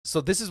So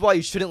this is why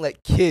you shouldn't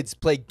let kids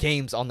play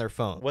games on their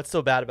phone. What's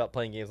so bad about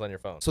playing games on your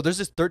phone? So there's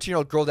this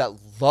 13-year-old girl that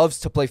loves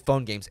to play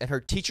phone games, and her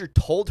teacher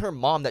told her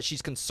mom that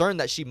she's concerned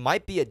that she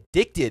might be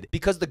addicted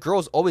because the girl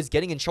is always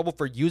getting in trouble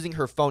for using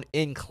her phone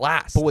in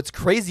class. But what's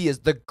crazy is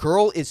the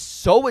girl is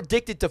so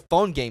addicted to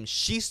phone games,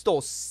 she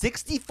stole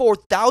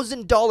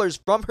 $64,000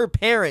 from her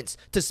parents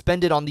to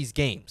spend it on these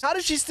games. How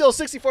did she steal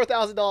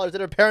 $64,000 and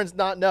her parents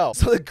not know?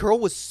 So the girl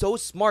was so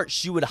smart,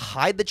 she would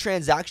hide the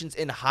transactions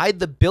and hide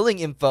the billing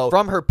info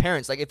from her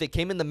parents. Like if it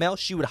came in the mail,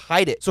 she would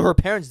hide it. So her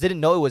parents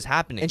didn't know it was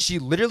happening. And she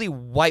literally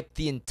wiped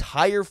the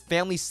entire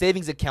family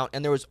savings account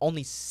and there was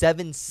only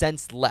 7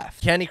 cents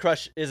left. Candy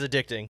Crush is addicting.